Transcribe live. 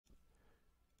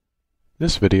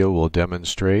This video will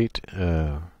demonstrate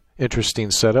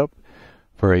interesting setup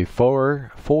for a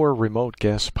four remote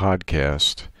guest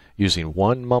podcast using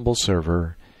one Mumble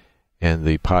server, and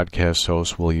the podcast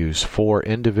host will use 4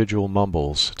 individual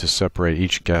mumbles to separate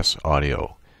each guest's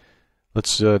audio.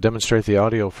 Let's demonstrate the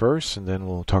audio first, and then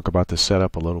we'll talk about the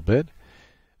setup a little bit.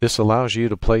 This allows you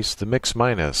to place the mix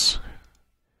minus,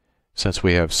 since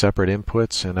we have separate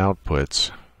inputs and outputs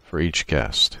for each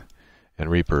guest. And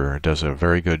Reaper does a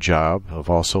very good job of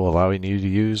also allowing you to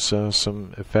use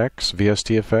some effects,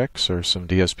 VST effects, or some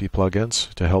DSP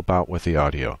plugins to help out with the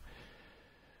audio.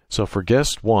 So for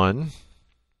guest 1,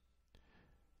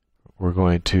 we're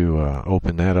going to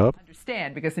open that up.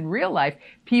 Because in real life,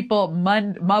 people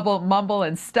mumble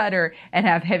and stutter and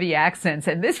have heavy accents,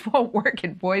 and this won't work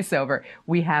in voiceover.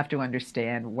 We have to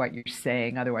understand what you're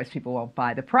saying, otherwise people won't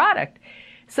buy the product.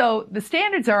 So the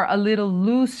standards are a little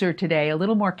looser today, a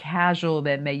little more casual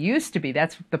than they used to be.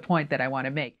 That's the point that I want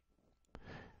to make.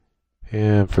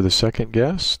 And for the second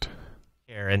guest,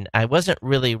 and I wasn't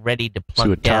really ready to plunk see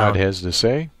what Todd has to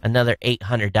say. Another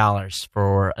 $800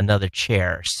 for another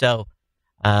chair. So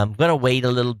I'm going to wait a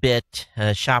little bit,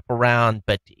 shop around,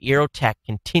 but Eurotech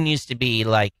continues to be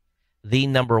like the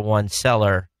 #1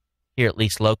 seller here, at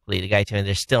least locally. The guy told me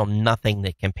there's still nothing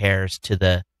that compares to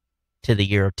the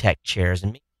Eurotech chairs.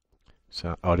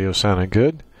 So audio sounded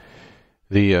good.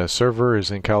 The server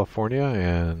is in California,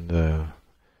 and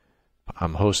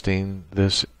I'm hosting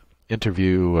this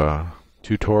interview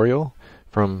tutorial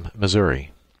from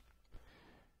Missouri.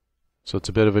 So it's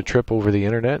a bit of a trip over the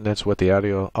internet, and that's what the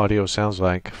audio sounds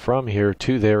like from here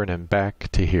to there and then back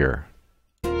to here.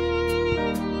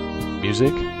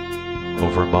 Music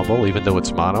over Mumble, even though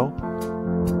it's mono.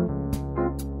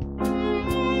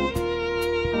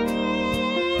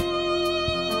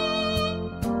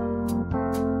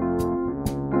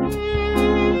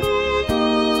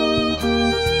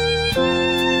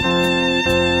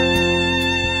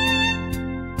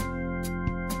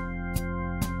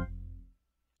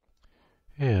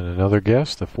 And another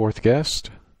guest, the 4th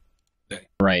guest.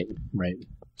 Right.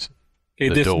 Okay,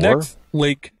 this next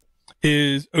link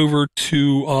is over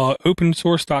to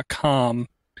opensource.com,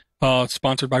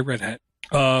 sponsored by Red Hat.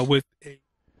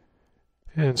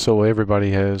 And so everybody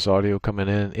has audio coming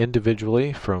in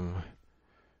individually from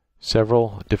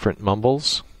several different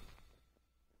mumbles.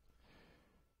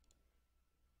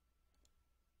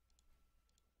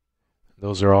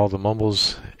 Those are all the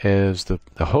mumbles as the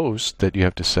host that you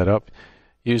have to set up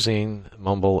using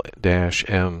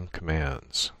mumble-m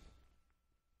commands.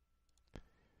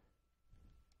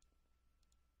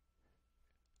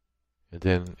 And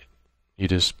then you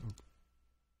just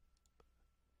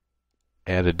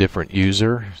add a different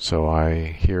user. So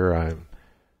I'm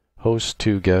host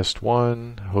to guest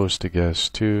 1, host to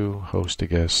guest 2, host to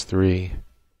guest 3,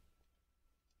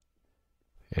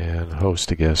 and host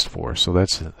to guest 4. So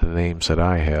that's the names that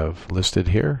I have listed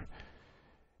here.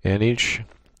 And each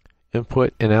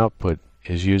input and output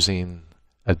is using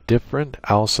a different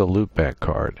ALSA loopback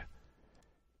card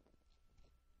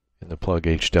in the plug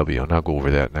HW, and I'll go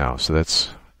over that now. So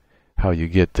that's how you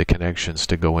get the connections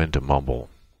to go into Mumble.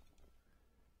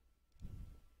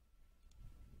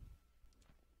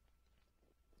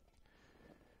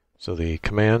 So the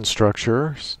command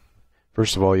structure,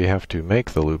 first of all, you have to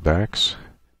make the loopbacks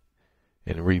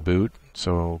and reboot.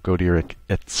 So go to your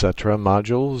etc.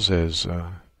 modules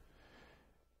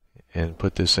and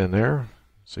put this in there.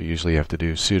 So usually you have to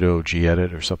do sudo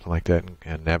gedit or something like that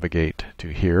and navigate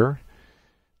to here,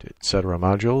 to etc.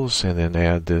 modules, and then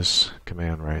add this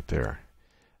command right there.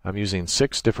 I'm using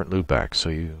 6 different loopbacks, so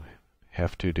you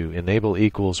have to do enable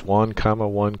equals 1,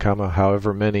 1,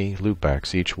 however many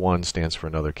loopbacks. Each one stands for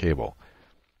another cable.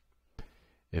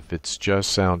 If it's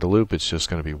just sound to loop, it's just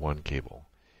going to be 1 cable.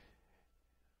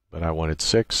 But I wanted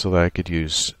 6 so that I could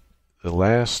use the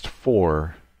last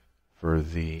 4 for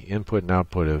the input and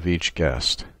output of each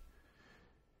guest.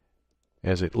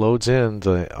 As it loads in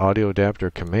the audio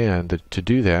adapter command, to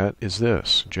do that is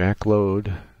this, jack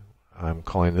load. I'm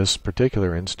calling this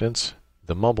particular instance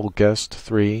the Mumble guest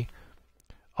 3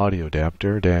 audio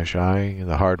adapter -I. In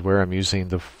the hardware, I'm using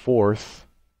the 4th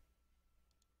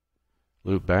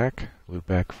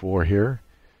loopback 4 here.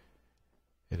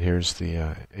 And here's the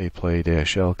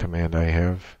aplay-l command I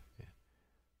have.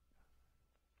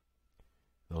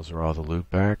 Those are all the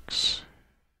loopbacks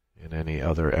and any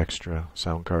other extra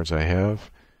sound cards I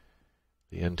have.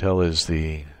 The Intel is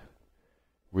the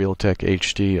Realtek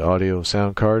HD audio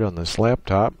sound card on this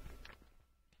laptop.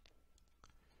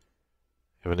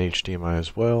 I have an HDMI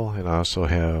as well, and I also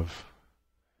have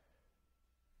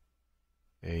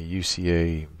a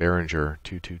UCA Behringer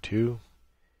 222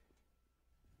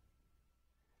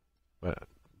 but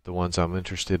the ones I'm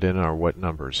interested in are what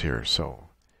numbers here. So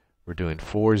we're doing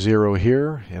 4-0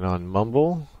 here, and on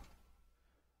Mumble,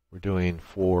 we're doing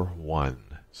 4-1.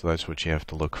 So that's what you have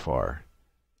to look for.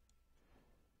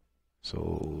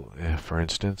 So, for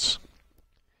instance,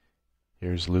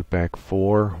 here's loopback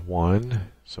 4-1.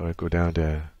 So I go down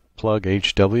to plug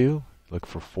HW, look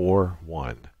for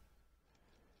 4-1,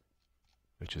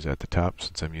 which is at the top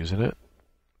since I'm using it.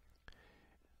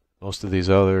 Most of these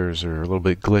others are a little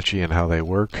bit glitchy in how they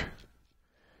work,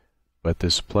 but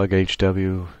this plug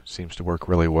HW seems to work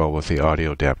really well with the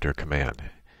audioadapter command.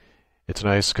 It's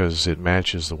nice because it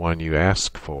matches the one you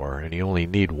ask for, and you only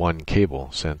need one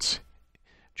cable since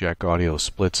Jack Audio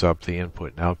splits up the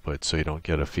input and output so you don't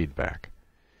get a feedback.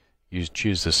 You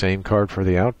choose the same card for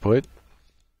the output,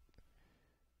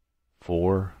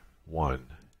 4-1.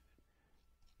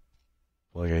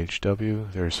 Plug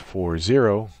HW, there's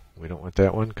 4-0. We don't want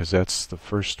that one because that's the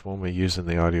first one we use in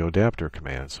the audio adapter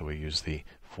command. So we use the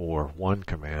 4-1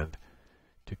 command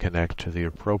to connect to the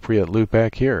appropriate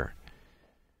loopback here.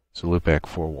 So loopback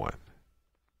 4-1.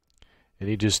 And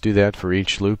you just do that for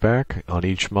each loopback on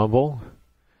each Mumble.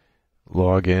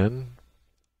 Log in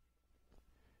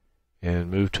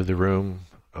and move to the room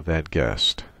of that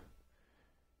guest.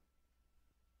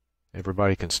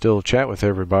 Everybody can still chat with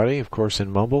everybody, of course,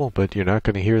 in Mumble, but you're not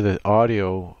going to hear the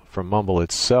audio from Mumble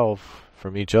itself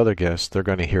from each other guest. They're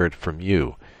going to hear it from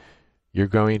you. You're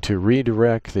going to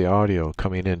redirect the audio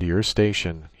coming into your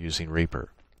station using Reaper.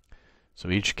 So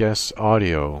each guest's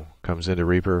audio comes into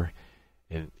Reaper,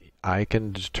 and I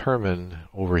can determine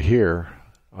over here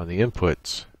on the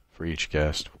inputs for each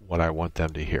guest what I want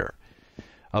them to hear.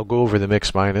 I'll go over the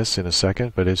mix minus in a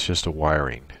second, but it's just a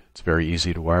wiring. It's very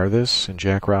easy to wire this in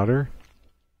Jackrouter.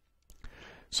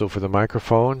 So for the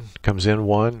microphone, it comes in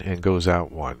 1 and goes out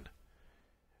 1.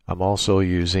 I'm also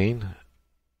using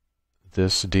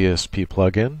this DSP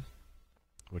plugin,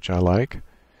 which I like.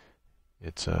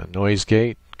 It's a noise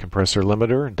gate compressor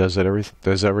limiter. It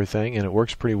does everything, and it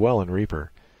works pretty well in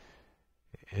Reaper.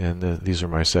 And these are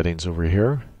my settings over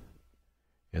here.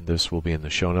 And this will be in the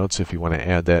show notes if you want to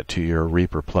add that to your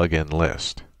Reaper plugin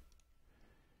list.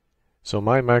 So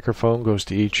my microphone goes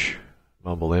to each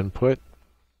Mumble input,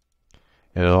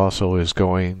 and it also is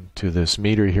going to this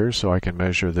meter here so I can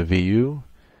measure the VU,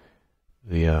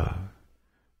 the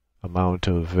amount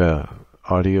of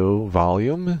audio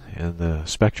volume, and the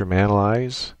spectrum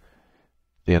analyze,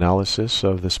 the analysis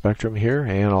of the spectrum here,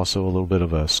 and also a little bit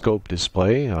of a scope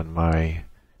display on my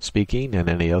speaking, and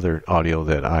any other audio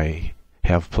that I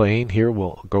have playing here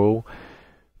will go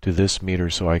to this meter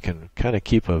so I can kind of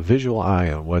keep a visual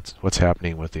eye on what's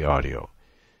happening with the audio.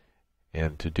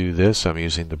 And to do this, I'm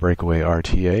using the Breakaway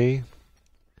RTA.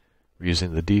 We're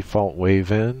using the default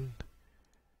wave in,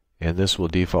 and this will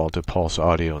default to pulse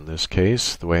audio in this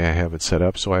case, the way I have it set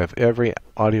up. So I have every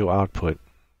audio output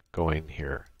going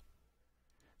here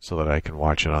so that I can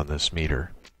watch it on this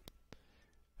meter.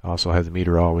 I also have the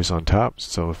meter always on top,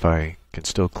 so if I can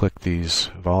still click these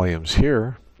volumes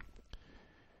here,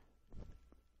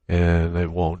 and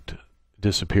it won't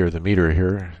disappear the meter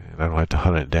here, and I don't have to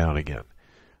hunt it down again.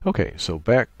 Okay, so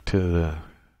back to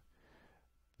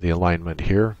the alignment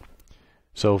here.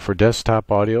 So for desktop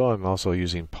audio, I'm also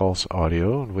using pulse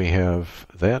audio, and we have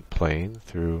that playing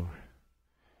through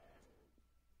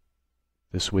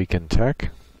This Week in Tech.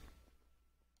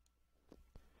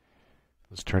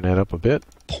 Let's turn that up a bit.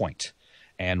 Point.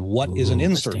 And what is an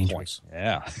insert point?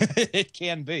 Yeah, it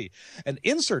can be. An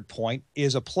insert point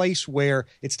is a place where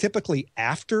it's typically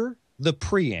after the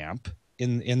preamp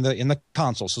in the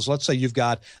console. So let's say you've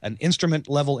got an instrument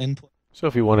level input. So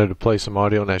if you wanted to play some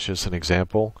audio, and that's just an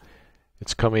example,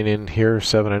 it's coming in here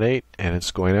 7 and 8, and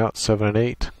it's going out 7 and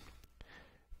 8.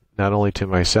 Not only to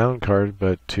my sound card,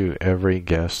 but to every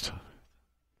guest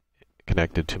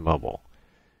connected to Mumble.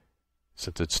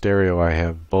 Since it's stereo, I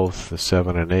have both the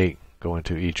 7 and 8 go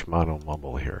into each mono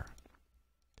Mumble here.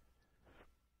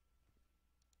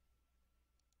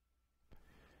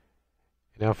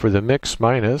 Now for the mix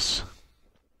minus,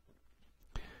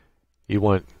 you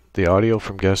want the audio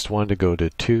from guest 1 to go to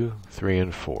 2, 3,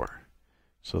 and 4.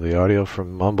 So the audio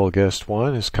from Mumble guest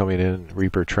 1 is coming in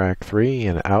Reaper track 3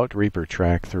 and out Reaper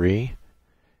track 3.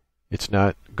 It's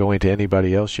not going to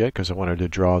anybody else yet because I wanted to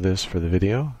draw this for the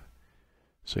video.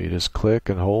 So you just click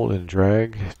and hold and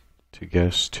drag to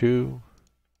guest 2,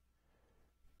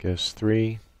 guest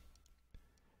 3,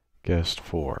 guest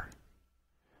 4.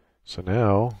 So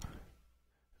now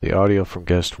the audio from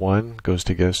guest 1 goes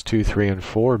to guest 2, 3, and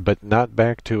 4, but not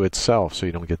back to itself, so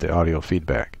you don't get the audio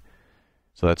feedback.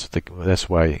 So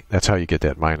that's how you get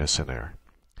that minus in there.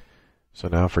 So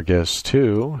now for guest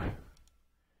 2,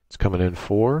 it's coming in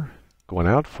 4, going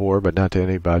out 4, but not to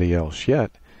anybody else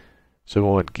yet. So we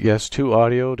want guest 2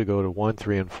 audio to go to 1,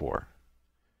 3, and 4.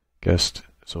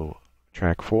 So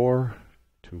track 4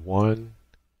 to 1,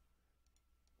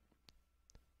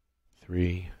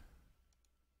 3,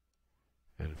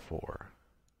 and 4.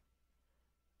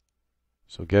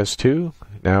 So guest 2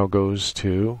 now goes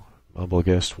to Mumble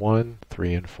guest 1,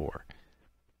 3, and 4.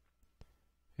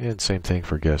 And same thing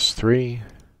for guest 3.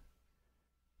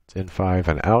 It's in 5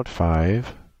 and out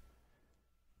 5.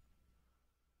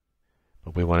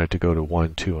 But we want it to go to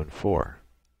 1, 2, and 4.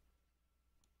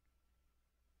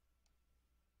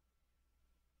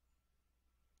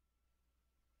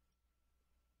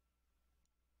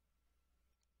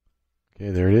 Okay,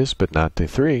 there it is, but not the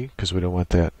 3, because we don't want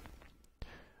that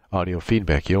audio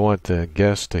feedback. You don't want the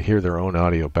guest to hear their own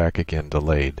audio back again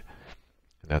delayed.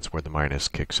 And that's where the minus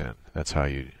kicks in. That's how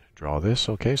you draw this.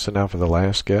 Okay, so now for the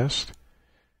last guest.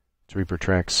 It's Reaper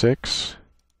track 6.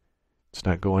 It's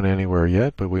not going anywhere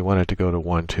yet, but we want it to go to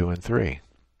 1, 2, and 3.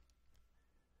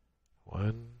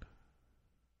 1,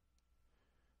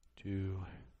 2,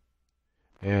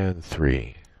 and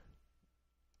 3.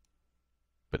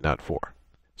 But not 4.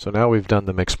 So now we've done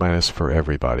the mix minus for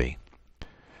everybody.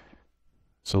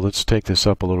 So let's take this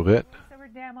up a little bit.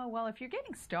 Demo. Well, if you're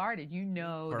getting started, you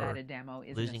know that a demo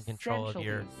is losing control of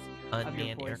your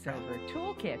unmanned aircraft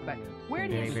toolkit. But where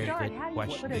do you start? How do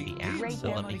you put a great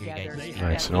demo together?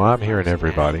 Right, so now I'm hearing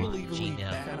everybody,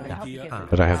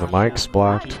 but I have the mics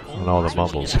blocked on all the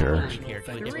mumbles here.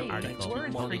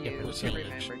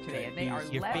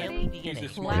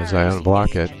 As I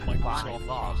unblock it,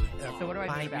 so what do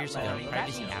I do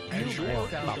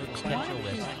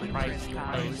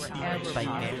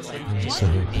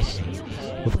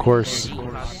of course,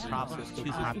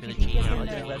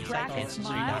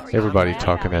 everybody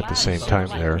talking at the same time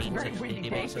there.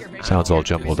 Sounds all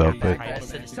jumbled up, but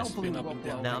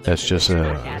that's just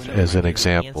as an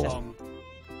example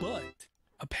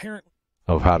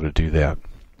of how to do that.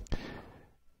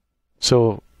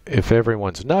 So if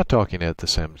everyone's not talking at the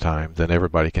same time, then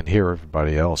everybody can hear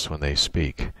everybody else when they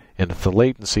speak. And if the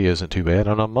latency isn't too bad,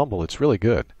 on a Mumble it's really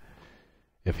good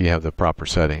if you have the proper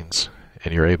settings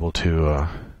and you're able to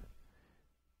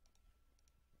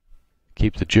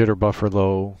keep the jitter buffer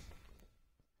low,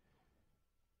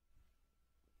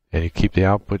 and you keep the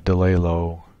output delay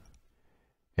low,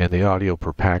 and the audio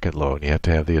per packet low, and you have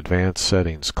to have the advanced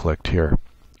settings clicked here.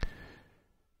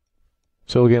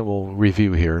 So again, we'll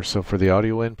review here. So for the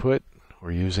audio input,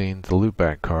 we're using the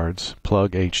loopback cards,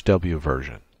 plug HW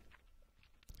version.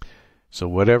 So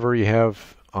whatever you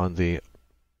have on the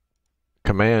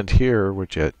command here,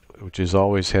 which is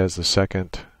always has the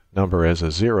second number as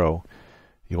a 0,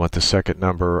 you want the second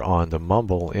number on the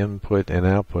Mumble input and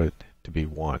output to be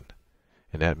 1.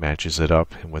 And that matches it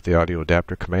up. And with the audio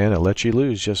adapter command, it lets you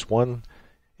lose just one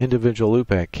individual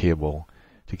loopback cable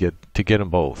to get them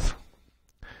both.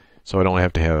 So I don't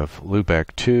have to have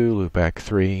loopback 2, loopback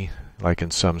 3, like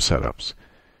in some setups.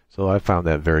 So I found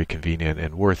that very convenient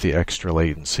and worth the extra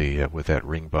latency with that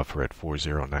ring buffer at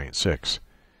 4096.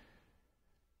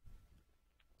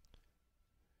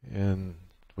 And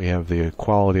we have the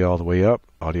quality all the way up,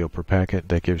 audio per packet.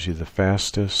 That gives you the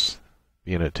fastest,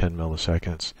 being at 10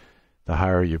 milliseconds. The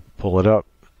higher you pull it up,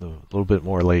 a little bit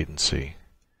more latency.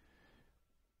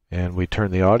 And we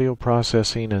turn the audio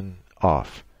processing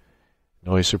off.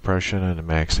 Noise suppression and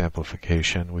max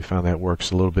amplification. We found that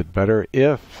works a little bit better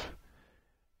if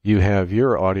you have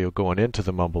your audio going into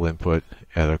the Mumble input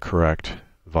at a correct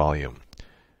volume,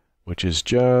 which is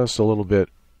just a little bit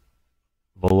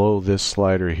below this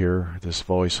slider here, this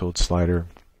voice hold slider.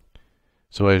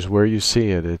 So as where you see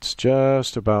it, it's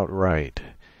just about right.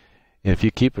 And if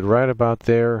you keep it right about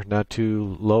there, not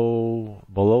too low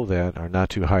below that, or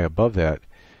not too high above that,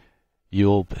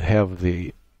 you'll have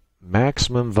the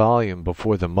maximum volume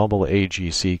before the Mumble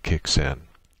AGC kicks in.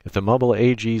 If the Mumble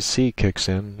AGC kicks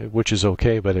in, which is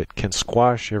okay, but it can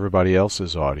squash everybody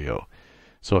else's audio.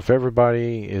 So if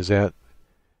everybody is at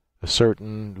a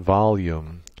certain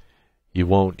volume, you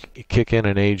won't kick in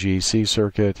an AGC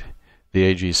circuit.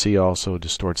 The AGC also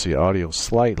distorts the audio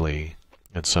slightly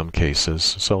in some cases,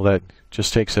 so that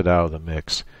just takes it out of the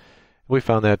mix. We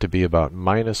found that to be about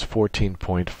minus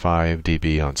 14.5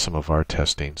 dB on some of our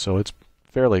testing, so it's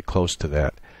fairly close to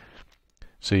that.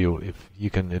 So if you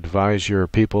can advise your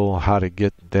people how to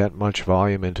get that much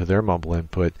volume into their Mumble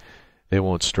input, they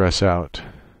won't stress out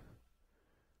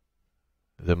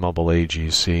the Mumble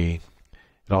AGC.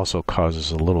 It also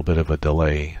causes a little bit of a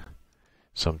delay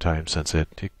sometimes, since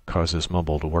it causes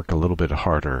Mumble to work a little bit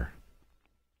harder.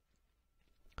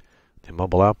 The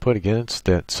Mumble output, again,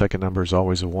 that second number is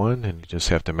always a 1, and you just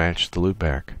have to match the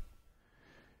loopback.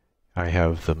 I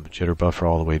have the jitter buffer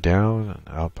all the way down,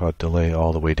 output delay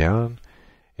all the way down,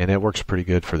 and it works pretty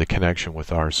good for the connection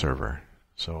with our server.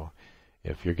 So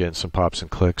if you're getting some pops and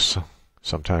clicks,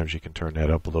 sometimes you can turn that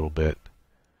up a little bit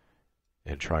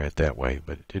and try it that way.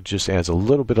 But it just adds a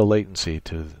little bit of latency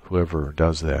to whoever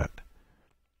does that.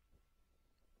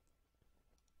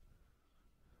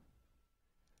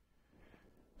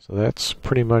 So that's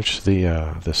pretty much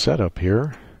the setup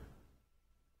here.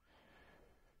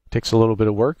 Takes a little bit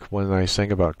of work. When I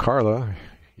sang about Carla,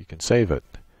 you can save it.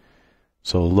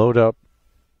 So load up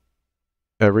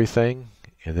everything,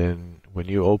 and then when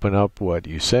you open up what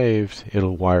you saved,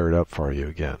 it'll wire it up for you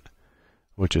again,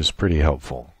 which is pretty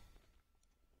helpful.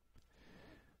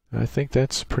 I think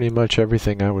that's pretty much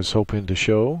everything I was hoping to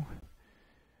show.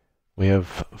 We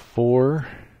have 4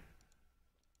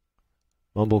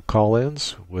 Mumble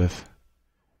call-ins with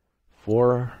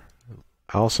 4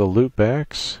 ALSA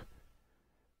loopbacks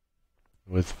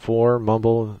with 4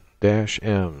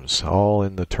 Mumble-Ms all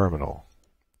in the terminal.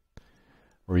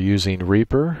 We're using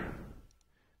Reaper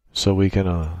so we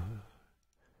can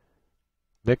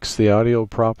mix the audio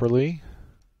properly.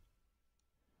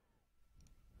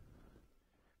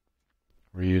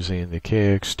 We're using the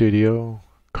KX Studio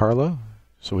Carla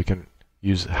so we can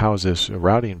house this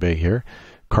routing bay here.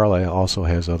 Carla also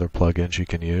has other plugins you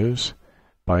can use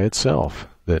by itself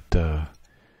that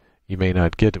you may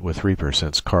not get with Reaper,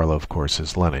 since Carla, of course,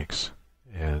 is Linux.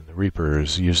 And Reaper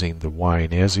is using the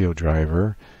Wine ASIO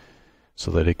driver so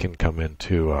that it can come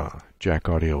into Jack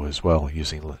Audio as well,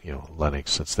 using Linux,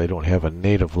 since they don't have a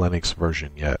native Linux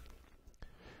version yet.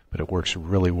 But it works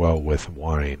really well with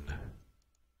Wine.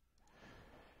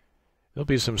 There'll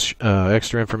be some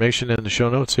extra information in the show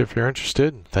notes if you're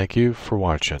interested. Thank you for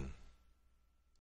watching.